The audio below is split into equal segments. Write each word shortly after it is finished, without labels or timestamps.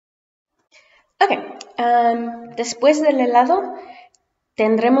Okay, después del helado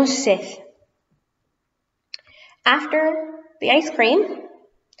tendremos sed. After the ice cream,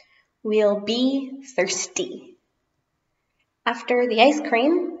 we'll be thirsty. After the ice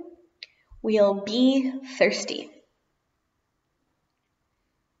cream, we'll be thirsty.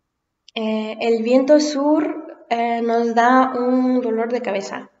 El viento sur nos da un dolor de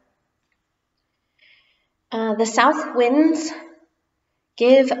cabeza. The south winds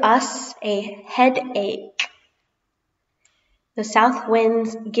give us a headache. The south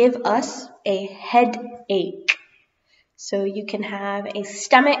winds give us a headache. So you can have a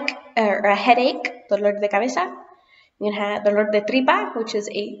stomach or a headache, dolor de cabeza. You can have dolor de tripa, which is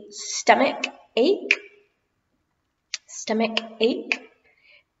a stomach ache. Stomach ache.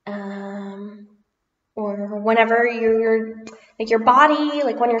 Or whenever you're like your body,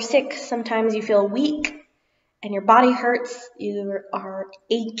 like when you're sick, sometimes you feel weak and your body hurts, you are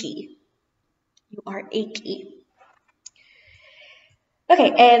achy. You are achy.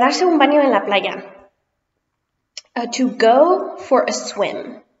 Okay, darse un baño en la playa. To go for a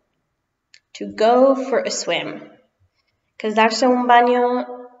swim. To go for a swim. Because darse un baño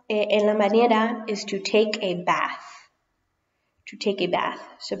en la bañera is to take a bath. To take a bath.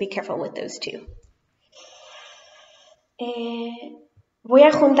 So be careful with those two. Voy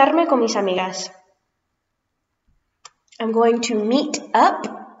a juntarme con mis amigas. I'm going to meet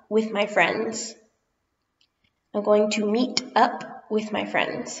up with my friends. I'm going to meet up with my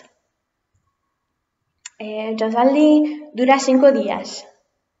friends. Jazaldi dura 5 días.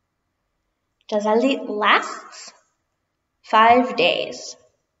 Jazaldi lasts 5 days.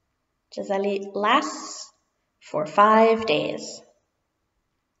 Jazaldi lasts for 5 days.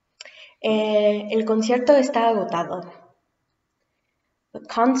 El concierto está agotado. The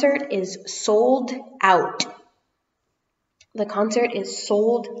concert is sold out. The concert is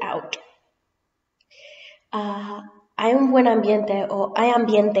sold out. Hay un buen ambiente o hay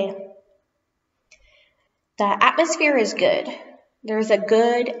ambiente. The atmosphere is good. There's a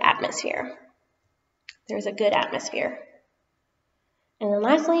good atmosphere. There's a good atmosphere. And then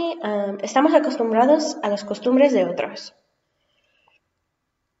lastly, estamos acostumbrados a las costumbres de otros.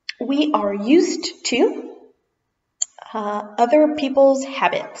 We are used to other people's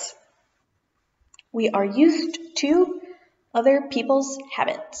habits. We are used to other people's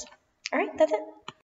habits. All right, that's it.